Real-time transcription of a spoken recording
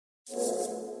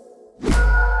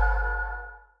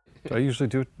Do I usually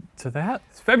do it to that?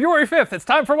 It's February 5th. It's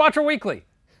time for Watcher Weekly.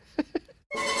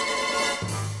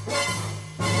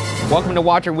 Welcome to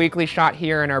Watcher Weekly, shot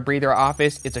here in our Breather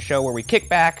office. It's a show where we kick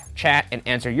back, chat, and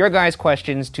answer your guys'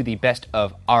 questions to the best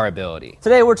of our ability.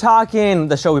 Today we're talking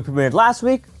the show we premiered last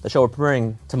week, the show we're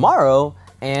premiering tomorrow,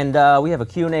 and we have a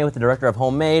Q&A with the director of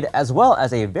Homemade, as well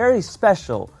as a very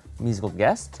special musical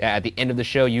guest. At the end of the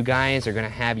show, you guys are going to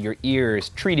have your ears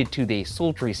treated to the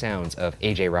sultry sounds of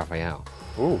AJ Raphael.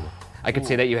 Ooh. I could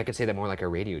say that. I could say that more like a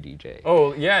radio DJ.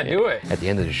 Oh, yeah, do it. At the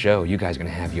end of the show, you guys are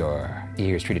going to have your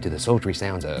ears treated to the sultry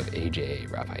sounds of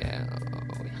AJ Raphael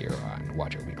here on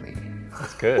Watcher Weekly.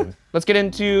 That's good. Let's get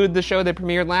into the show that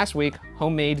premiered last week,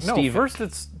 Homemade No, Steve. first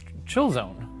it's Chill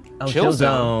Zone. Oh, Chill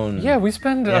Zone. Yeah, we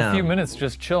spend a few minutes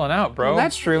just chilling out, bro. Well,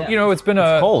 that's true. You know, it's been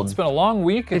cold. It's been a long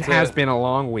week. It has been a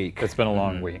long week. It's been a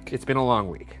long week. It's been a long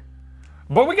week.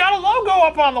 But we got a logo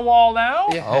up on the wall now.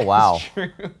 Yeah, Oh, wow. it's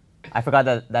true. I forgot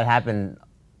that happened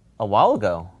a while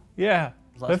ago. Yeah,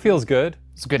 that feels good.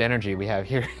 It's good energy we have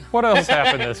here. What else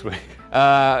happened this week?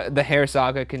 The hair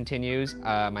saga continues.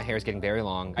 My hair is getting very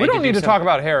long. We don't need to talk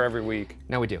about hair every week.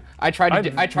 No, we do. I tried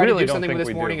to really do don't something think this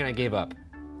we morning do. and I gave up.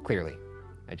 Clearly,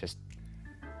 I just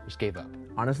gave up.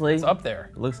 Honestly, It's up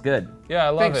there. it looks good. Yeah, I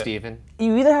love Thanks, it. Steven.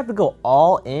 You either have to go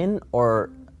all in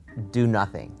or do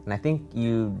nothing. And I think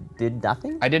you did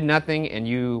nothing? I did nothing and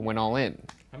you went all in.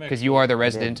 Because you are the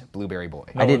resident blueberry boy.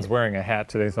 No I did- one's wearing a hat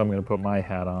today, so I'm going to put my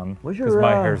hat on. Where's Because your,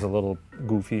 my hair's a little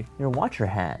goofy. Your Watcher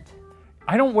hat.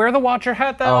 I don't wear the Watcher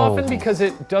hat that Oh. often because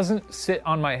it doesn't sit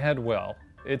on my head well.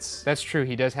 It's That's true.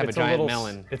 He does have a it's giant little,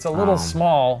 melon. It's a little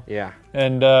small. Yeah.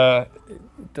 And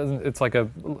it doesn't. It's like a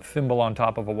thimble on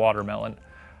top of a watermelon.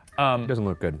 Doesn't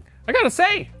look good. I gotta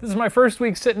say, this is my first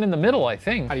week sitting in the middle. I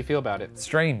think. How do you feel about it?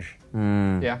 Strange.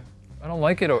 Yeah. I don't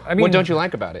like it. I mean, What don't you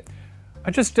like about it? I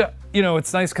just,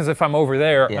 it's nice because if I'm over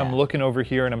there, Yeah. I'm looking over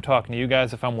here and I'm talking to you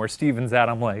guys. If I'm where Steven's at,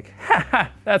 I'm like, ha,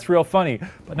 that's real funny.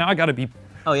 But now I gotta be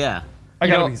Oh, yeah.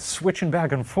 be switching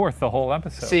back and forth the whole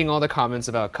episode. Seeing all the comments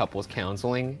about couples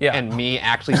counseling Yeah. and me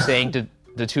actually saying to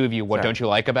the two of you, what don't you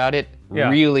like about it,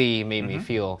 Yeah. really made me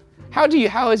feel. How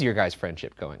is your guys'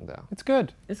 friendship going though? It's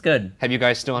good. It's good. Have you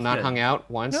guys still not good. hung out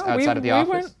once No, outside of the we office?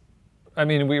 went- I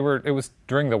mean, it was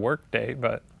during the work day,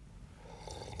 but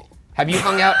Have you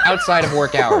hung out outside of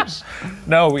work hours?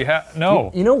 no.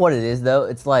 You know what it is, though?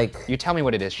 It's like... You tell me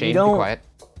what it is, Shane. Be don't- quiet.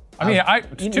 I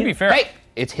mean, to be fair. Hey,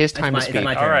 it's his time my- to is it speak.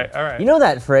 my All right, all right. You know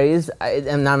that phrase,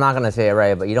 and I'm not going to say it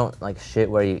right, but you don't, like, shit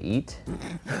where you eat?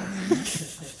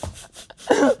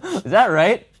 Is that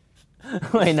right?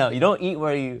 Wait, no, you don't eat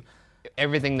where you...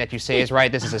 Everything that you say is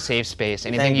right. This is a safe space.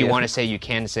 Anything Thank you you. want to say, you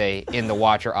can say in the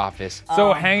Watcher office.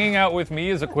 So hanging out with me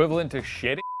is equivalent to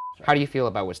shitting? How do you feel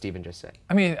about what Steven just said?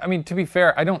 I mean, to be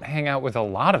fair, I don't hang out with a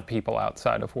lot of people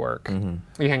outside of work.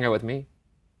 You hang out with me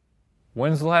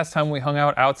When's the last time we hung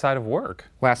out outside of work?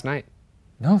 last night.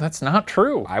 No, that's not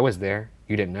true. I was there.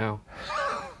 You didn't know.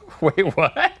 Wait,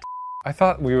 what? I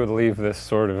thought we would leave this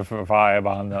sort of vibe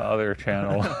on the other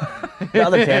channel. The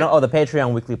other channel? Oh, the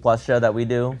Patreon Weekly Plus show that we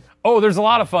do? Oh, there's a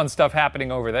lot of fun stuff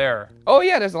happening over there. Oh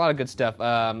yeah, there's a lot of good stuff.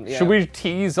 Yeah. Should we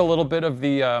tease a little bit of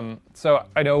the, so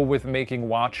I know with making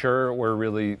Watcher, we're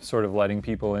really sort of letting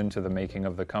people into the making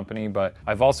of the company, but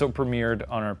I've also premiered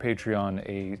on our Patreon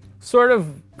a sort of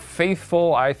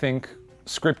faithful, I think,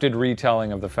 scripted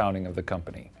retelling of the founding of the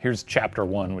company. Here's chapter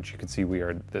 1, which you can see we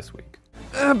are this week.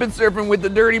 I've been surfing with the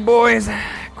dirty boys,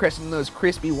 cresting those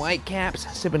crispy white caps,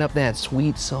 sipping up that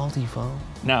sweet salty foam.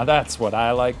 Now that's what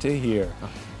I like to hear.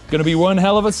 Gonna be one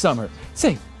hell of a summer.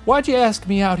 Say, why'd you ask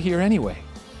me out here anyway?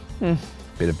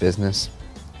 Bit of business.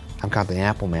 I've got the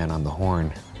Apple Man on the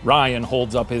horn. Ryan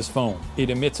holds up his phone. It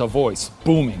emits a voice,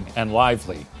 booming and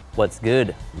lively. What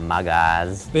good, my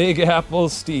guys? Big Apple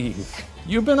Steve.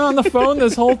 You've been on the phone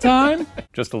this whole time?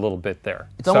 Just a little bit there.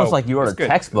 It's almost like you wrote a good.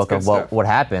 textbook That's of good what, stuff. what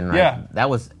happened. Right? Yeah. That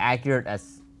was accurate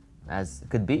as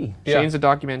could be. Yeah. Shane's a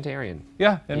documentarian.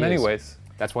 Yeah, in He many is. ways.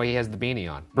 That's why he has the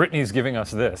beanie on. Brittany's giving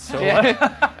us this. So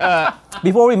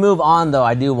Before we move on, though,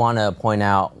 I do want to point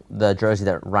out the jersey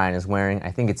that Ryan is wearing.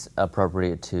 I think it's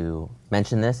appropriate to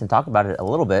mention this and talk about it a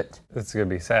little bit. it's gonna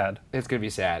be sad. It's gonna be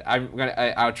sad.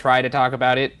 I'll try to talk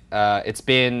about it. It's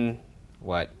been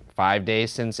 5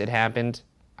 days since it happened.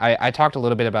 I talked a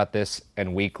little bit about this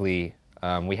in Weekly.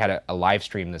 We had a live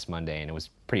stream this Monday, and it was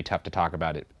pretty tough to talk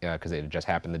about it because it had just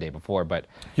happened the day before. But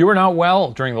You were not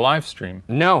well during the live stream.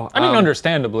 no, I mean,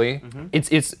 understandably.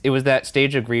 it was that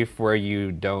stage of grief where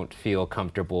you don't feel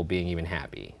comfortable being even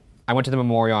happy. I went to the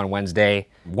memorial on Wednesday.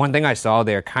 One thing I saw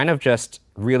there kind of just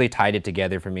really tied it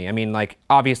together for me. I mean, like,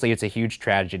 obviously it's a huge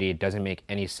tragedy. It doesn't make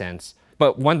any sense.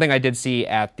 But one thing I did see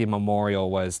at the memorial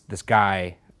was this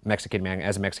guy Mexican man,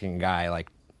 as a Mexican guy, like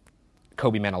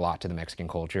Kobe meant a lot to the Mexican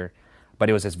culture. But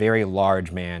it was this very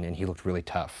large man, and he looked really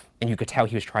tough. And you could tell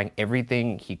he was trying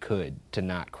everything he could to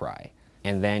not cry.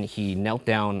 And then he knelt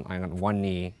down on one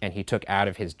knee, and he took out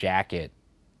of his jacket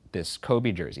this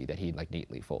Kobe jersey that he'd like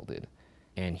neatly folded.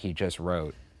 And he just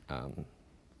wrote,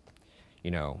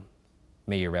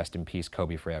 may you rest in peace,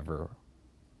 Kobe, forever.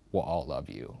 We'll all love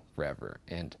you forever.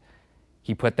 And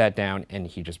he put that down, and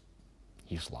he just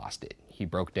lost it. He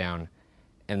broke down.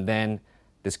 And then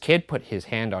this kid put his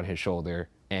hand on his shoulder,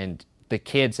 and the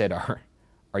kid said,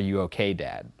 are you okay,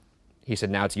 Dad? He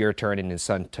said, now it's your turn, and his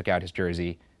son took out his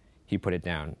jersey. He put it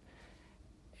down.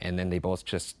 And then they both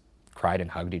just cried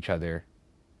and hugged each other.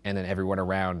 And then everyone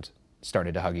around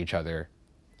started to hug each other.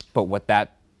 But what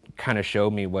that kind of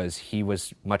showed me was he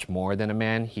was much more than a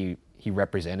man. He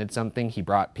represented something. He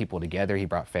brought people together. He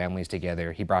brought families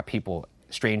together. He brought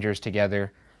strangers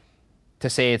together. To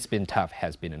say it's been tough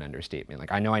has been an understatement.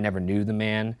 Like, I know I never knew the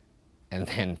man, and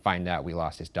then find out we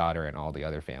lost his daughter and all the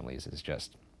other families it's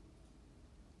just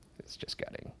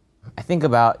gutting. I think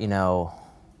about,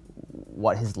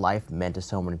 what his life meant to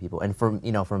so many people. And for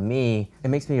me, it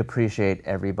makes me appreciate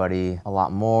everybody a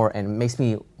lot more, and it makes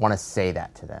me want to say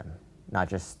that to them, not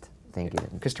just think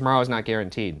it. Because tomorrow is not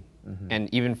guaranteed. Mm-hmm.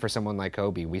 And even for someone like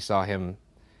Kobe, we saw him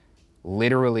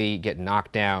literally get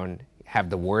knocked down, have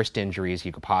the worst injuries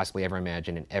you could possibly ever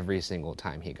imagine, and every single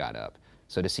time he got up.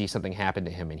 So to see something happen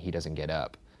to him and he doesn't get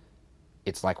up,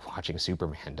 it's like watching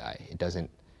Superman die. It doesn't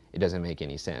make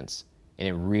any sense. And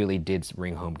it really did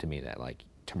ring home to me that, like,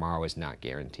 tomorrow is not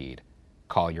guaranteed.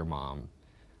 Call your mom,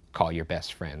 call your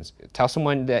best friends. Tell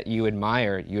someone that you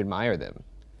admire them.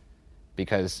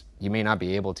 Because you may not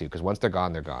be able to, because once they're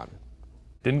gone, they're gone.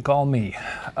 Didn't call me.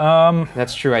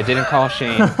 That's true, I didn't call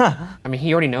Shane. I mean,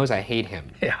 he already knows I hate him.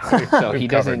 Yeah. So he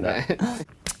doesn't.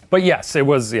 But yes, it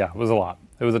was a lot.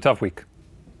 It was a tough week.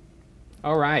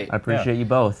 All right. I appreciate you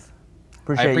both.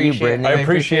 You, appreciate Brittany. I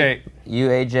appreciate you,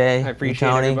 AJ. I appreciate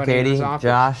you, Tony, everybody in Katie, this office.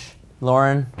 Josh,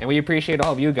 Lauren. And we appreciate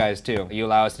all of you guys, too. You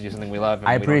allow us to do something we love, and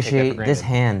I we don't take that for appreciate granted. this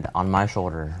hand on my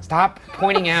shoulder. Stop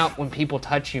pointing out when people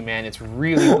touch you, man. It's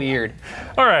really weird.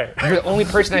 All right. You're the only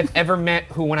person I've ever met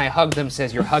who, when I hug them,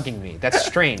 says you're hugging me. That's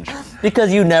strange.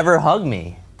 Because you never hug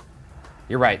me.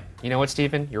 You're right. You know what,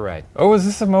 Stephen? You're right. Oh, is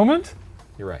this a moment?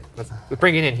 You're right. Let's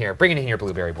bring it in here. Bring it in here,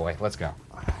 Blueberry Boy. Let's go.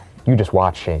 You just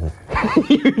watch, Shane.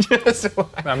 You just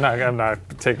watch. I'm not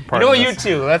taking part. You know in what, this.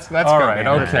 you two. Let's All go. right.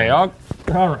 Man. Okay.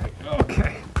 All right.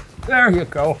 Okay. There you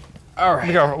go. All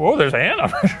right. Whoa, there's a hand on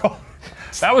my shoulder.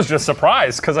 That was just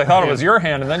surprise because I thought it was your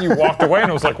hand, and then you walked away, and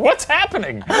it was like, what's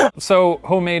happening? So,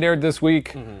 Homemade aired this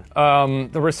week. The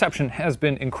reception has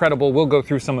been incredible. We'll go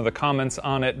through some of the comments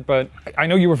on it, but I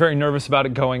know you were very nervous about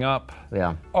it going up.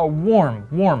 Yeah. A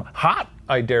warm, hot,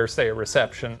 I dare say, a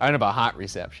reception. I don't know about hot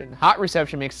reception. Hot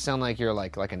reception makes it sound like you're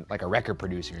like a record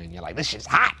producer, and you're like, this shit's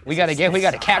hot. We gotta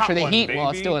capture the one, heat while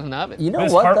it's baby. still in the oven. You know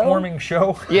This what, though? heartwarming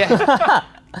show. Yeah.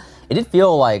 It did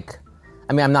feel like,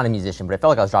 I mean, I'm not a musician, but it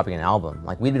felt like I was dropping an album.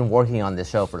 Like, we'd been working on this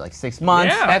show for like 6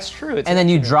 months. Yeah. That's true. And then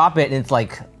you drop it, and it's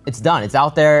like, it's done. It's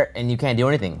out there, and you can't do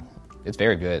anything. It's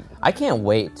very good. I can't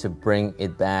wait to bring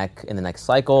it back in the next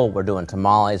cycle. We're doing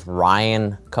tamales.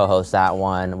 Ryan co-hosts that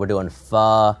one. We're doing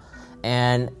pho.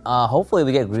 And hopefully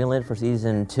we get greenlit for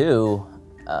season 2.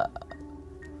 I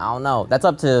don't know. That's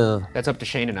up to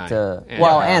Shane and I.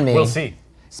 and me. We'll see.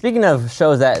 Speaking of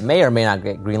shows that may or may not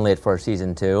get greenlit for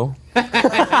season 2.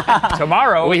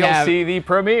 Tomorrow you'll have- see the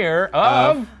premiere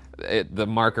of The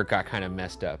marker got kind of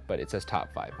messed up, but it says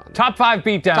top 5 on it. Top 5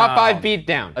 Beatdown. Top 5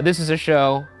 Beatdown. This is a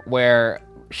show where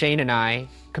Shane and I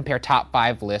compare top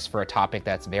 5 lists for a topic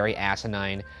that's very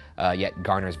asinine, yet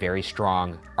garners very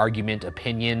strong argument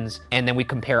opinions. And then we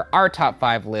compare our top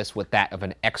 5 list with that of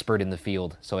an expert in the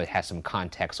field, so it has some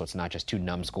context, so it's not just two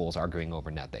numbskulls arguing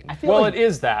over nothing. Well, it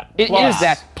is that. It is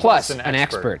that plus an an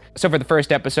expert. expert. So for the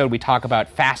first episode, we talk about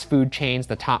fast food chains,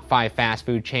 the top 5 fast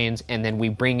food chains, and then we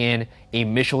bring in a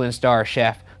Michelin star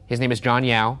chef. His name is John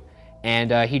Yao,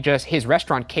 and his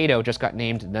restaurant Cato just got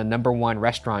named the #1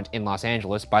 restaurant in Los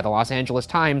Angeles by the Los Angeles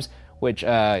Times, which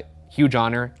huge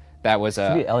honor. That was It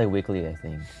should be LA Weekly, I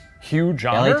think. Huge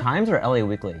honor. LA Times or LA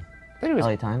Weekly? I think it was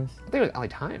LA Times? LA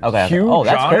Times. Okay. Huge Oh,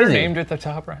 that's honor crazy. named at the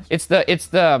top restaurant. It's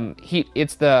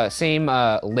the same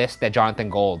list that Jonathan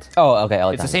Gold. Oh, okay, LA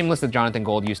It's the Times. same list that Jonathan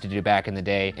Gold used to do back in the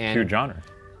day. And Huge honor.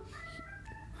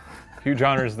 Huge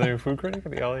honor is the new food critic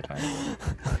of the LA Times.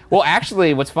 well,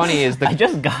 actually, what's funny is I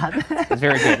just got that. It's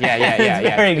very good. Yeah.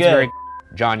 It's very good.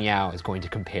 John Yao is going to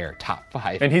compare top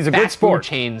 5 And he's a fast good sport. food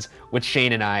chains with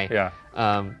Shane and I. Yeah.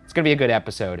 It's going to be a good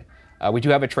episode. We do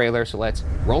have a trailer, so let's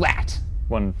roll that.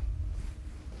 One.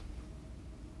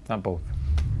 Not both.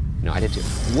 No, I did too.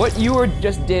 What you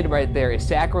just did right there is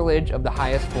sacrilege of the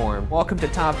highest form. Welcome to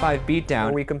Top 5 Beatdown,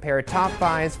 where we compare top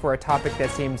 5s for a topic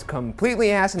that seems completely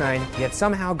asinine, yet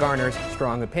somehow garners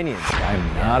strong opinions. I'm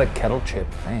not a kettle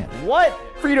chip fan. What?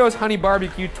 Fritos Honey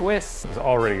Barbecue Twists. It's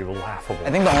already laughable. I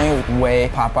think the only way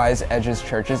Popeyes edges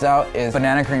churches out is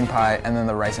banana cream pie and then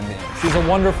the rice and beans. She's a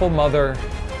wonderful mother,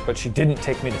 but she didn't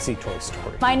take me to see Toy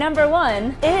Story. My number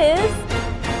 1 is...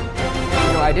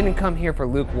 You know, I didn't come here for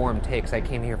lukewarm takes. I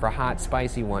came here for hot,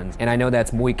 spicy ones. And I know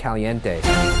that's muy caliente.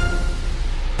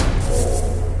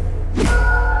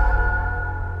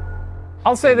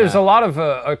 I'll say there's a lot of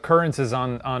occurrences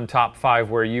on Top 5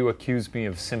 where you accuse me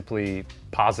of simply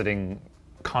positing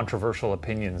controversial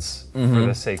opinions for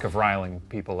the sake of riling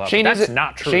people up. That's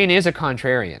not true. Shane is a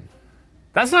contrarian.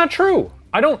 That's not true.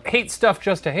 I don't hate stuff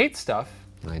just to hate stuff.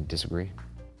 I disagree.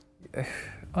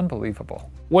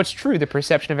 Unbelievable. What's true, the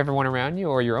perception of everyone around you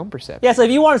or your own perception? Yeah, so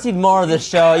if you want to see more of this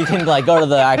show, you can go to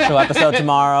the actual episode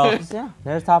tomorrow. Yeah,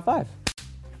 there's top 5.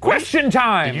 Question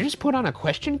time! Did you just put on a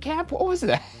question cap? What was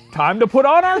that? Time to put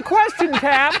on our question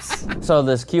caps! So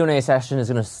this Q&A session is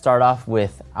going to start off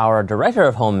with our director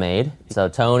of Homemade. So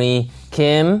Tony,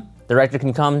 Kim, director, can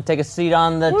you come take a seat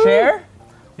on the chair?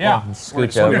 Yeah.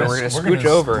 Scooch over. We're gonna scooch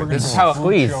over. This is how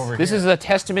Squeeze. This is a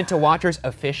testament to Watcher's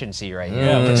efficiency right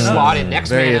here. Slot in next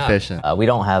Very man up. efficient. We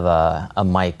don't have a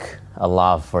mic, a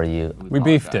lav for you. We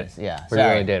beefed it. Yeah, We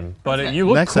really did. But you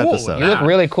look Next cool. episode. You look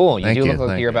really cool. You Thank do you, look like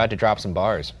thank you're you. about to drop some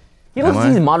bars. He looks like I?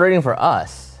 he's moderating for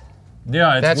us.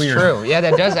 Yeah, it's That's weird. true. Yeah,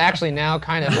 that does actually now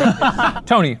kind of.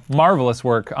 Tony, marvelous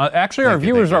work. Actually, our Thank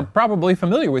you, viewers thank are probably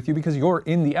familiar with you because you're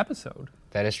in the episode.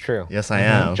 That is true. Yes, I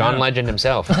am. John Legend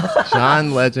himself.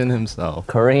 John Legend himself.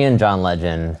 Korean John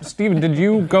Legend. Steven, did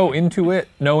you go into it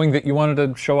knowing that you wanted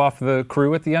to show off the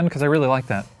crew at the end? Because I really like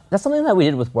that. That's something that we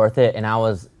did with Worth It, and I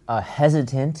was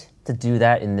hesitant to do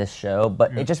that in this show,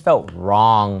 but it just felt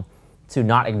wrong to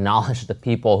not acknowledge the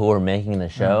people who were making the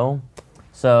show.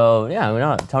 So yeah, we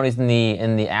know Tony's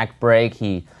in the act break.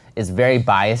 He is very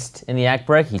biased in the act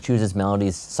break. He chooses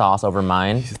Melody's sauce over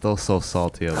mine. He's still so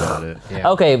salty about it. Yeah.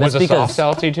 Okay, but Was the because sauce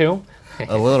salty too?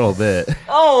 A little bit.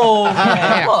 oh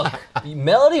man, look,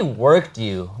 Melody worked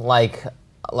you like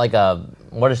a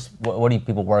what do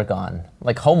people work on?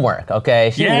 Like homework,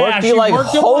 okay? She worked you like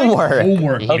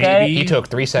homework. Okay. He took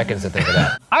 3 seconds to think of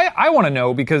that. I want to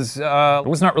know because I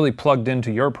was not really plugged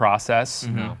into your process.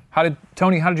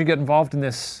 Tony, how did you get involved in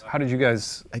this? How did you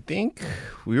guys? I think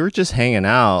we were just hanging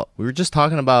out. We were just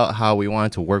talking about how we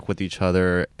wanted to work with each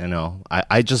other. You know,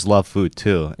 I just love food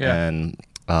too. Yeah. And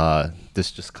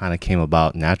this just kind of came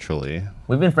about naturally.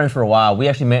 We've been friends for a while. We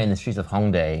actually met in the streets of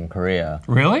Hongdae in Korea.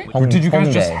 Really? Did you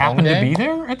guys just happen to be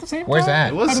there at the same time? Where's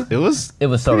that? It was It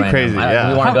was so pretty random. crazy.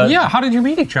 Yeah. We want to go. Yeah, how did you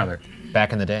meet each other?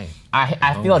 Back in the day.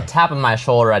 I feel a tap on my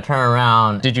shoulder. I turn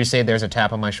around, Did you say there's a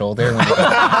tap on my shoulder?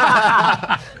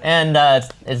 and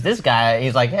it's this guy.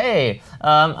 He's like, "Hey,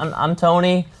 I'm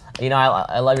Tony. You know,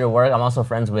 I love your work. I'm also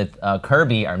friends with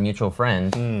Kirby, our mutual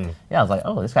friend." Yeah, I was like,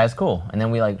 "Oh, this guy's cool." And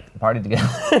then we like partied together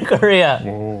in Korea.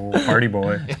 Whoa, party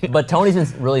boy. But Tony's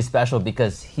been really special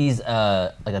because he's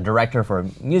like a director for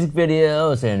music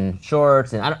videos and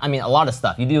shorts, and I mean a lot of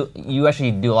stuff. You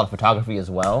actually do a lot of photography as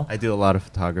well. I do a lot of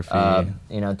photography.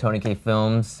 You know, Tony K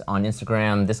Films on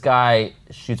Instagram. This guy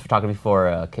shoots photography for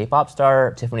a K-pop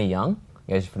star, Tiffany Young.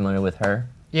 You guys are familiar with her?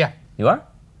 Yeah. You are?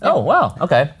 Oh, wow.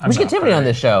 Okay. We should get not, Tiffany on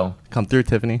this show. Come through,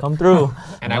 Tiffany. Come through.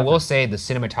 And I will say the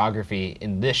cinematography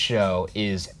in this show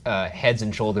is heads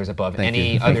and shoulders above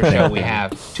any other show we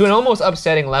have, to an almost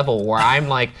upsetting level where I'm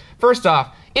like, first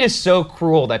off, it is so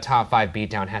cruel that Top 5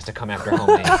 Beatdown has to come after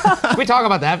Homemade. Can we talk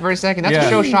about that for a second? That's Yeah. a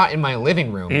show shot in my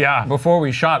living room. Yeah, before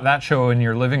we shot that show in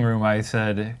your living room, I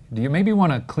said, do you maybe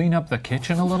want to clean up the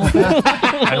kitchen a little bit?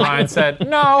 And Ryan said,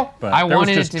 no. But I there was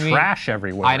wanted just it to be trash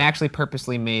everywhere. I'd actually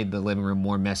purposely made the living room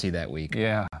more messy that week.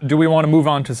 Yeah. Do we want to move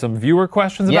on to some viewer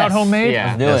questions about Yes. Homemade? Yeah.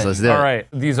 Let's do Yes, it. let's do it. All right.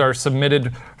 These are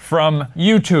submitted from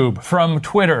YouTube, from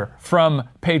Twitter, from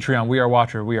Patreon. We are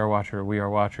Watcher, we are Watcher, we are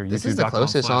Watcher. This is the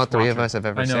closest all three of us have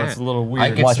ever I know, said. it's a little weird.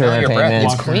 I can Watcher smell your breath.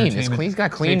 Entertainment. It's clean. It's Entertainment. clean. He's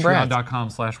got clean breath.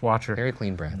 Patreon.com/Watcher. Very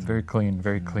clean breath. Very clean,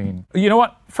 very clean. You know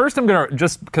what? First, I'm gonna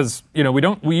just because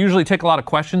we usually take a lot of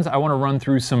questions. I want to run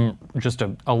through just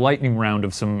a lightning round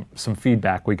of some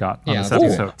feedback we got on Yeah, this cool.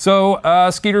 episode. So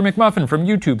Skeeter McMuffin from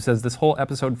YouTube says this whole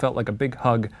episode felt like a big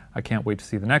hug. I can't wait to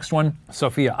see the next one.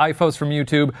 Sophia Ifos from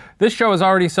YouTube. This show is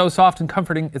already so soft and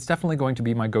comforting. It's definitely going to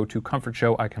be my go-to comfort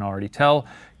show. I can already tell.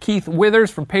 Keith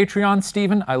Withers from Patreon.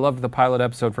 Steven, I loved the pilot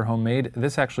episode for Homemade.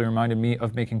 This actually reminded me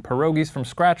of making pierogies from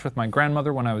scratch with my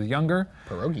grandmother when I was younger.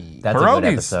 Pierogi. That's a good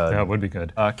episode. That would be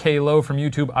good. K Lo from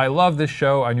YouTube. I love this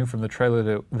show. I knew from the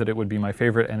trailer that it would be my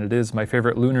favorite, and it is, my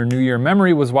favorite Lunar New Year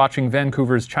memory was watching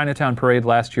Vancouver's Chinatown Parade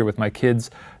last year with my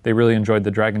kids. They really enjoyed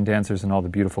the dragon dancers and all the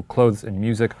beautiful clothes and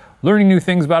music. Learning new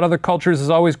things about other cultures is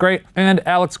always great. And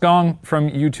Alex Gong from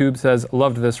YouTube says,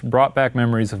 loved this, brought back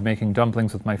memories of making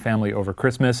dumplings with my family over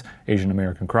Christmas, Asian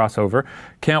American crossover.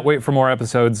 Can't wait for more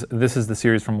episodes. This is the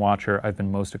series from Watcher I've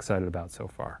been most excited about so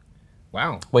far.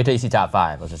 Wow. Wait till you see top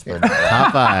 5. Let's just put it that way.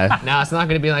 Top 5. No, it's not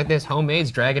going to be like this. Homemade's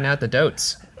dragging out the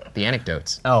dotes, the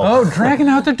anecdotes. Oh, dragging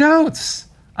out the dotes.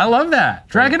 I love that.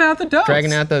 Dragging out the dotes.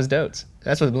 Dragging out those dotes.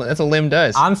 That's what Lim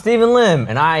does. I'm Stephen Lim,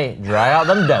 and I drag out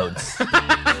them dotes.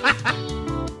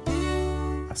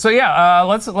 So yeah,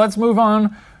 let's move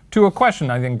on to a question.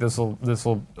 I think this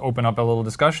will open up a little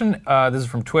discussion. This is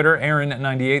from Twitter.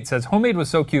 Aaron98 says, Homemade was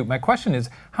so cute. My question is,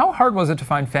 how hard was it to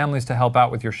find families to help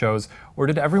out with your shows, or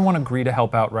did everyone agree to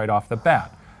help out right off the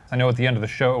bat? I know at the end of the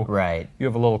show, Right. you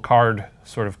have a little card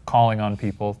sort of calling on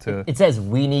people to... It says,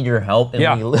 we need your help, and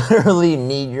Yeah. we literally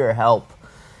need your help.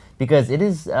 Because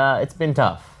it's been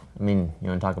tough. I mean, you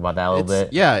want to talk about that a little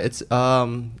bit? Yeah, it's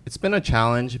been a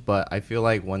challenge, but I feel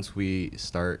like once we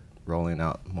start rolling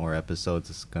out more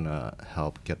episodes, it's gonna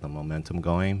help get the momentum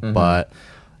going. But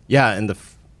yeah, in the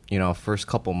first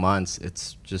couple months,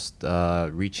 it's just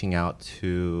reaching out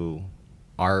to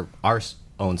our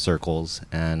own circles,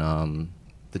 and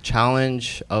the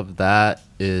challenge of that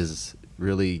is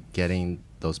really getting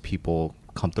those people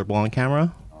comfortable on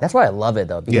camera. That's why I love it,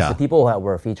 though, because Yeah. the people that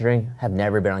we're featuring have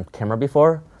never been on camera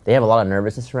before. They have a lot of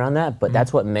nervousness around that, but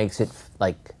that's what makes it,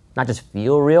 like, not just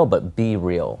feel real, but be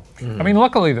real. I mean,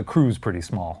 luckily the crew's pretty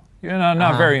small. You're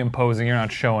not very imposing. You're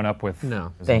not showing up with...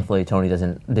 No. Thankfully, Tony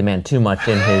doesn't demand too much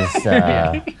in his Let's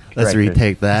directors.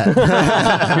 retake that.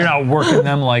 You're not working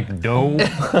them like dough.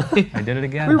 I did it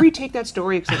again. We retake that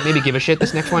story, except maybe give a shit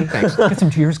this next one. Thanks. Get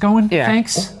some tears going. Yeah.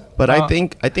 Thanks. But I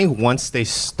think once they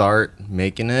start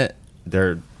making it,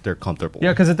 they're comfortable.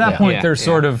 Yeah, because at that Yeah. point Yeah, they're yeah.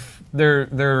 sort of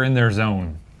they're in their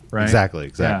zone, right?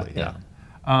 Exactly.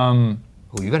 Yeah.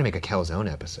 Ooh, you got to make a calzone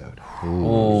episode.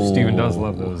 Steven does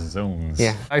love those zones.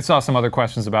 Yeah. I saw some other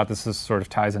questions about this. This sort of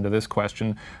ties into this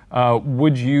question.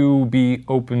 Would you be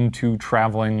open to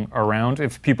traveling around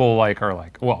if people are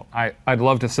like, well, I'd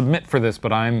love to submit for this,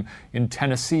 but I'm in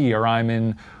Tennessee or I'm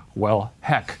in, well,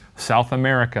 heck, South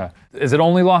America. Is it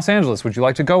only Los Angeles? Would you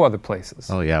like to go other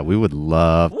places? Oh yeah, we would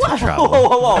love to travel.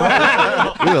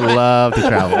 We would love to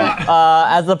travel.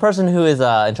 As the person who is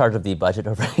in charge of the budget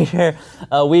over here,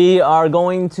 we are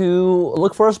going to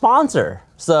look for a sponsor.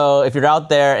 So if you're out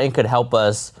there and could help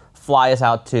us fly us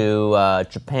out to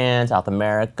Japan, South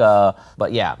America.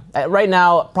 But yeah, right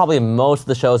now, probably most of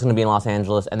the show is going to be in Los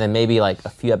Angeles, and then maybe like a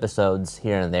few episodes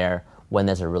here and there when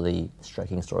there's a really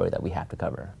striking story that we have to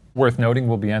cover. Worth noting,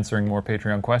 we'll be answering more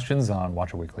Patreon questions on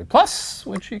Watcher Weekly Plus,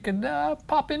 which you can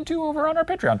pop into over on our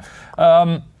Patreon.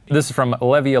 This is from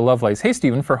Levia Lovelace. Hey,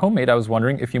 Stephen, for Homemade, I was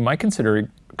wondering if you might consider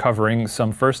covering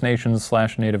some First Nations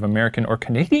 / Native American or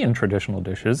Canadian traditional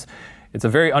dishes. It's a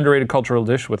very underrated cultural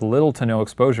dish with little to no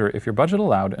exposure. If your budget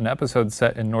allowed, an episode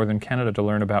set in northern Canada to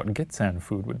learn about Gitsan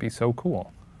food would be so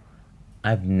cool.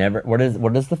 I've never. What is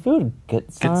the food?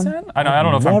 Gitsan? Gitsan? I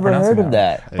don't know if I'm Never pronouncing heard of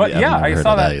that. But I've yeah, never I heard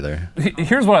saw of that. either.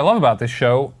 Here's what I love about this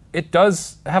show. It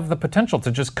does have the potential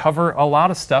to just cover a lot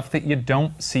of stuff that you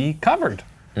don't see covered.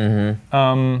 And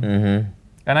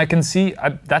I can see,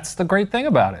 that's the great thing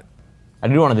about it. I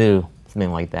do want to do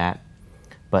something like that,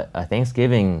 but a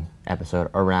Thanksgiving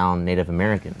episode around Native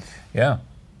Americans. Yeah.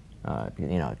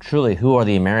 Truly, who are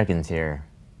the Americans here?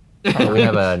 Oh, we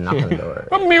have a knock on the door.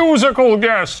 A musical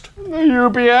guest.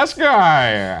 The UPS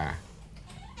guy.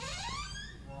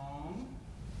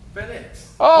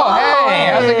 Oh, hey,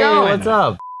 how's it going? What's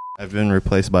up? I've been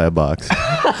replaced by a box.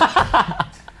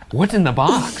 What's in the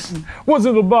box? What's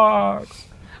in the box?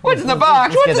 What's in the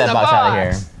box? Let's What's get in that the box box? out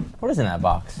of here. What is in that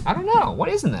box? I don't know. What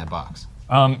is in that box?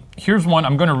 Here's one.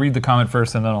 I'm going to read the comment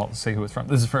first and then I'll say who it's from.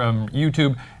 This is from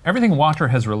YouTube. Everything Watcher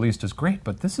has released is great,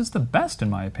 but this is the best in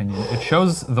my opinion. It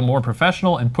shows the more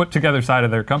professional and put together side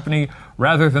of their company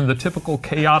rather than the typical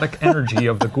chaotic energy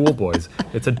of the Ghoul Boys.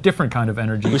 It's a different kind of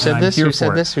energy. Who said and I'm this? here Who for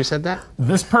said it. this? Who said that?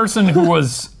 This person who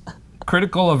was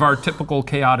critical of our typical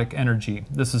chaotic energy.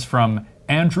 This is from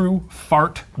Andrew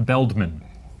Fart Beldman.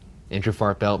 Andrew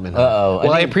Fart Beltman. Uh-oh.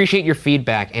 Well, I think- appreciate your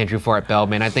feedback, Andrew Fart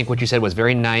Beltman. I think what you said was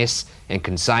very nice and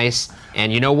concise.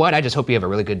 And you know what? I just hope you have a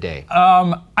really good day.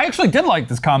 I actually did like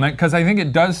this comment because I think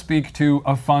it does speak to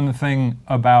a fun thing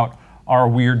about our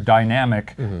weird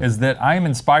dynamic, is that I'm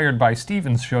inspired by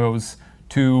Steven's shows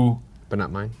to... But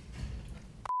not mine.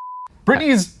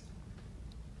 Brittany's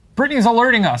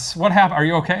alerting us. What happened? Are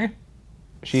you okay?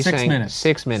 She's 6 saying minutes.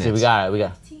 6 minutes. See, we got it. We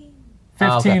got.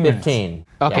 Oh, 15 okay, minutes. 15.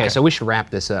 Okay, Yeah. so we should wrap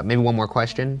this up. Maybe one more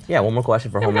question. Yeah, one more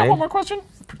question for We got homemade. one more question.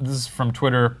 This is from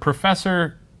Twitter,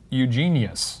 Professor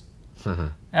Eugenius.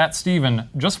 At Steven,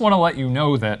 just want to let you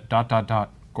know that ...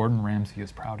 Gordon Ramsay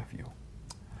is proud of you.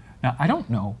 Now, I don't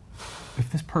know if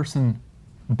this person,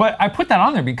 but I put that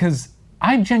on there because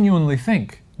I genuinely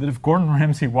think that if Gordon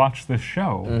Ramsay watched this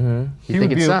show, he You think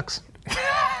would it be sucks?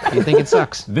 You think it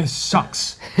sucks? This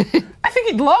sucks. I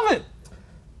think he'd love it.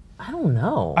 I don't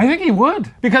know. I think he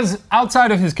would. Because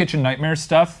outside of his Kitchen Nightmare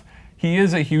stuff, he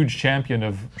is a huge champion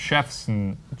of chefs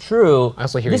and... True. I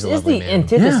also hear this he's a is lovely the man.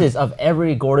 antithesis of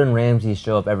every Gordon Ramsay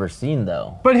show I've ever seen,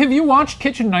 though. But have you watched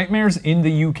Kitchen Nightmares in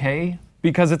the UK?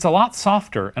 Because it's a lot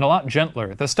softer and a lot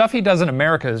gentler. The stuff he does in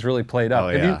America is really played up. Oh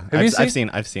Have yeah, you, have you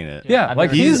I've seen it. Yeah, like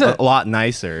he's he's a lot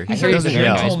nicer. he's I hear he's a He's a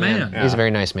very gentle nice man. man. He's a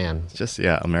very nice man. It's just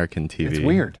American TV. It's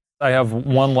weird. I have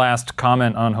one last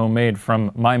comment on Homemade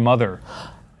from my mother.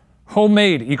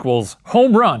 Homemade equals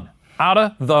home run, out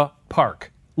of the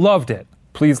park. Loved it.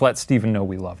 Please let Steven know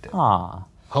we loved it. Aw.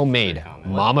 Homemade.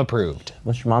 Mom approved.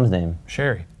 What's your mom's name?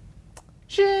 Sherry.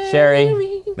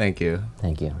 Sherry. Thank you.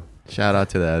 Thank you. Shout out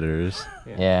to the editors.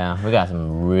 Yeah, we got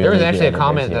some really There was actually a good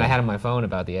comment editors that I here. had on my phone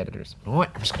about the editors. You know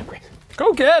what? I'm just gonna bring.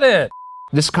 Go get it.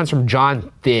 This comes from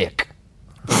John Thick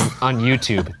on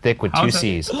YouTube. Thick with two How's that-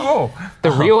 C's. Oh,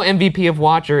 The real MVP of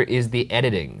Watcher is the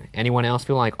editing. Anyone else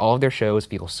feel like all of their shows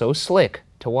feel so slick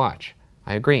to watch?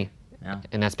 I agree. Yeah.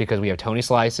 And that's because we have Tony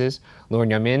Slices, Lauren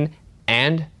Yamin,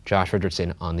 and Josh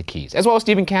Richardson on the keys, as well as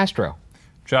Stephen Castro.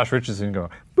 Josh Richardson going.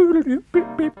 You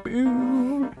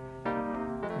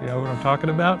know what I'm talking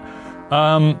about?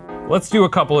 Let's do a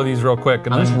couple of these real quick.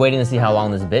 And I'm just then, waiting to see how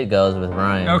long this bit goes with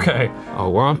Ryan. okay. Oh,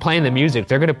 we're on playing the music.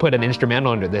 They're gonna put an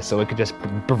instrumental under this so it could just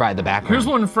provide the background. Here's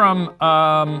one from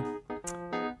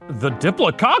the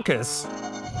Diplococcus.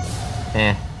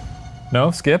 Eh.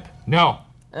 No, skip. No.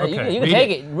 You Okay, can read take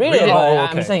it. it. Read Read it. it. but Oh, I'm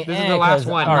okay. just saying This is eh, the last 'cause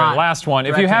one. I'm All right, not last one.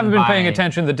 If you threatened haven't been paying by-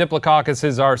 attention, the Diplococcus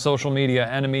is our social media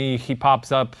enemy. He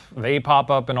pops up, they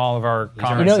pop up in all of our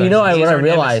comments. You know These what I are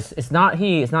realized? It's not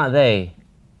he, it's not they,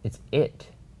 it's it.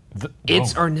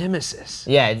 It's our nemesis.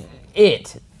 Yeah, it's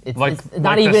it. It's, Like, it's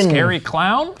not like even the scary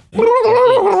clown?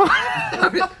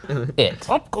 it.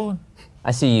 Popcorn.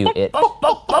 I see you, it.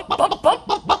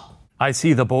 I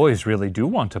see the boys really do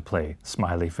want to play,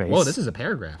 smiley face. Whoa, this is a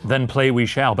paragraph. Then play we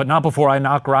shall, but not before I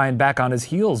knock Ryan back on his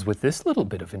heels with this little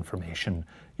bit of information.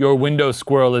 Your window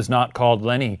squirrel is not called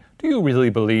Lenny. Do you really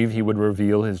believe he would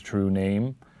reveal his true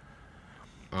name?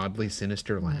 Oddly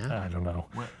sinister laugh. I don't know.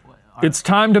 It's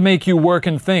time to make you work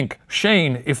and think.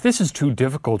 Shane, if this is too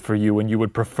difficult for you and you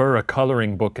would prefer a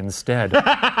coloring book instead,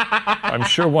 I'm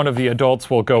sure one of the adults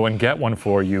will go and get one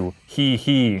for you.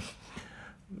 He.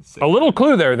 A little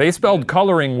clue there. They spelled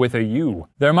coloring with a U.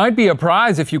 There might be a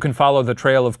prize if you can follow the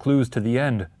trail of clues to the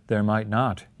end. There might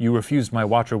not. You refused my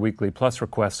Watcher Weekly Plus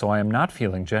request, so I am not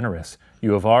feeling generous.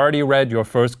 You have already read your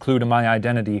first clue to my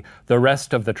identity. The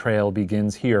rest of the trail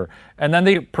begins here. And then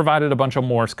they provided a bunch of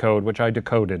Morse code, which I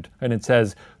decoded. And it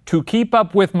says, to keep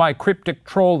up with my cryptic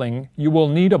trolling, you will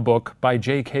need a book by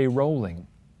J.K. Rowling.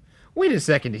 Wait a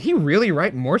second. Did he really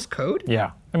write Morse code?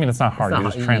 Yeah. I mean, it's not hard. not You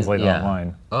just hard. translate it Yeah.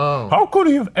 online. Oh. How could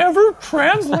he have ever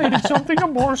translated something to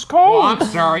Morse code? I'm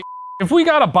sorry. If we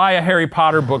gotta buy a Harry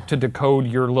Potter book to decode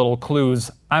your little clues,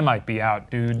 I might be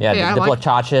out, dude. Yeah, Hey, I the like-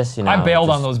 Diplodocus, you know. I bailed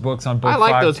just- on those books on book I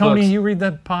like 5. those Tony, books. you read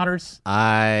the Potters?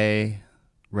 I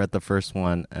read the first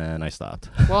one and I stopped.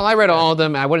 Well, I read all of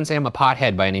them. I wouldn't say I'm a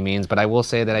pothead by any means, but I will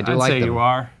say that I do I'd like say them. you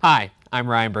are. Hi, I'm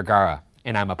Ryan Bergara,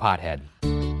 and I'm a pothead.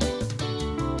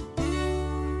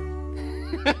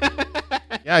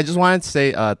 Yeah, I just wanted to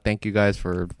say thank you guys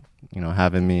for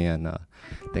having me, and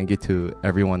thank you to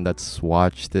everyone that's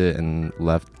watched it and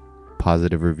left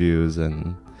positive reviews,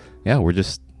 and yeah, we're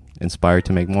just inspired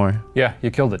to make more. Yeah,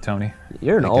 you killed it, Tony.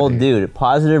 You're an Thank you, old dude. dude.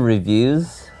 Positive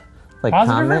reviews? Like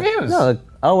Positive comment? reviews? No,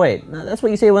 oh wait. No, that's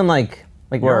what you say when like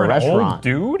we're You're a an restaurant. old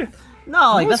dude?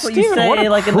 No, like Oh, that's what you Steven, what say a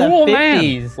like in the cruel man.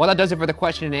 50s. Well, that does it for the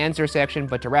question and answer section,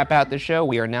 but to wrap out the show,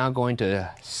 we are now going to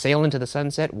sail into the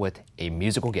sunset with a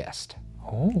musical guest.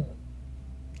 Oh.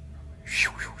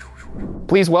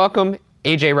 Please welcome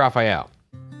AJ Raphael.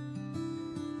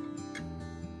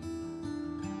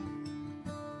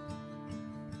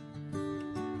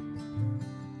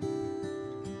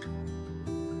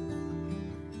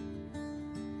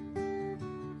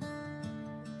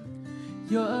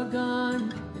 You're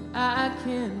gone, and I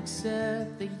can't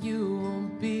accept that you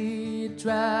won't be a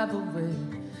drive away.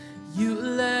 You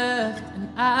left, and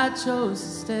I chose to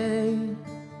stay.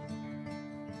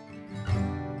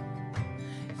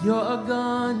 You're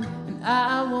gone, and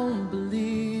I won't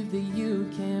believe that you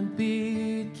can't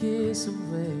be a kiss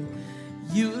away.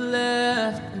 You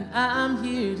left and I'm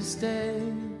here to stay.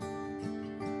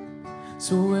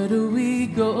 So where do we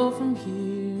go from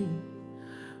here?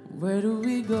 Where do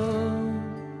we go?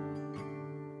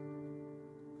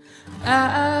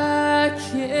 I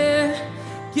can't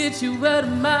get you out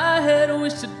of my head. I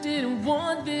wish I didn't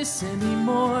want this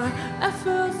anymore. I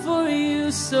fell for you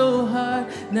so hard.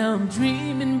 Now I'm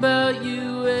dreaming about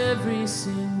you every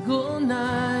single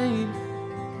night.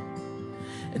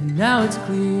 And now it's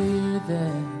clear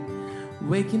that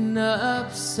waking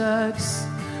up sucks.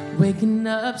 Waking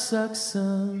up sucks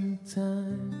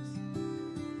sometimes.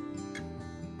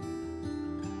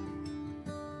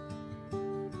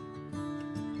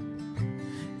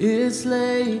 It's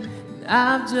late, and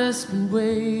I've just been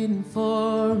waiting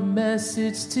for a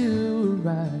message to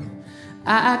arrive.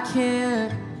 I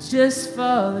can't just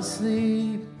fall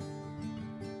asleep.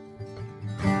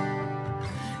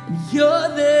 And you're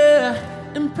there,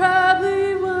 and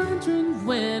probably wondering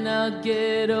when I'll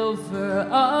get over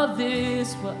all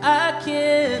this. Well, I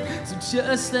can't, so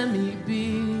just let me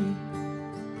be.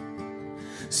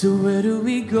 So where do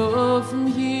we go from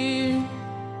here?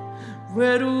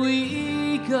 Where do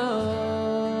we go?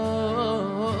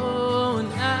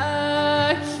 And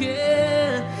I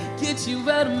can't get you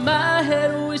out of my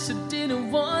head. I wish I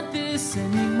didn't want this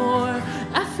anymore.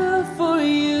 I fell for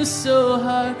you so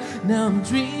hard. Now I'm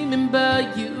dreaming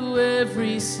about you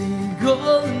every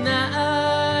single night.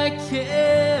 I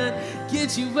can't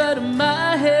get you out of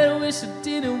my head. I wish I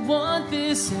didn't want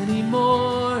this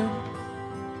anymore.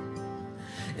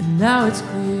 And now it's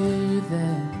clear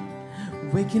that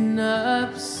waking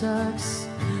up sucks.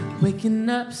 Waking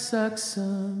up sucks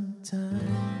sometimes.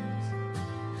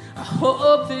 I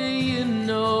hope that you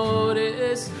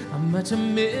notice how much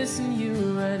I'm missing you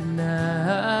right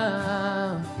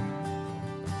now.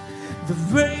 The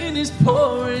rain is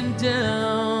pouring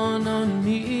down on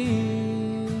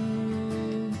me.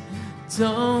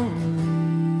 Don't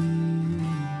leave.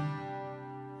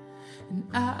 And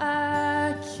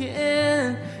I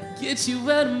can't get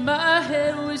you out of my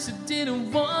head. Wish I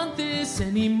didn't want this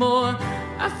anymore.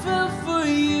 I fell for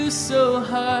you so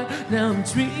hard. Now I'm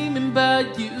dreaming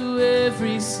about you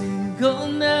every single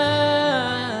night.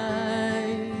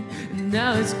 And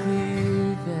now it's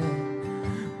clear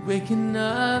that waking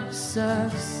up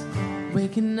sucks.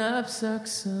 Waking up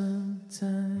sucks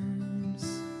sometimes.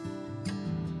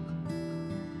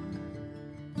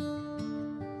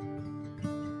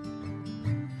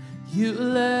 You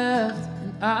left,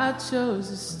 I chose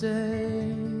to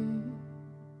stay.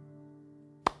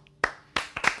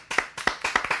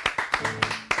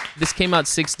 This came out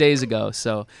 6 days ago,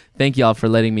 so thank y'all for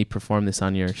letting me perform this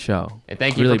on your show. And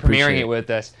thank you Really for premiering appreciate it with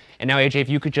us. And now, AJ, if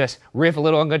you could just riff a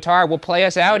little on guitar, we'll play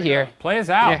us out here. Play us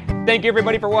out. Yeah. Thank you,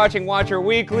 everybody, for watching Watcher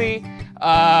Weekly.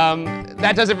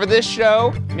 That does it for this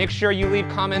show. Make sure you leave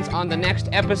comments on the next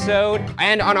episode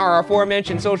and on our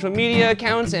aforementioned social media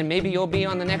accounts, and maybe you'll be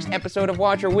on the next episode of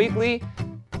Watcher Weekly.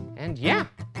 And yeah,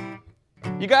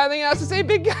 you got anything else to say,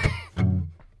 big guy?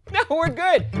 No, we're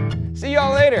good. See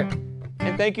y'all later.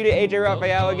 And thank you to AJ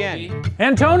Raphael again.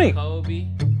 And Tony. Kobe,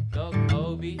 go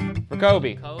Kobe. For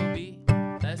Kobe. Kobe,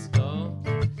 let's go.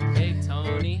 Hey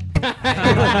Tony.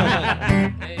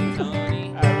 Hey Tony.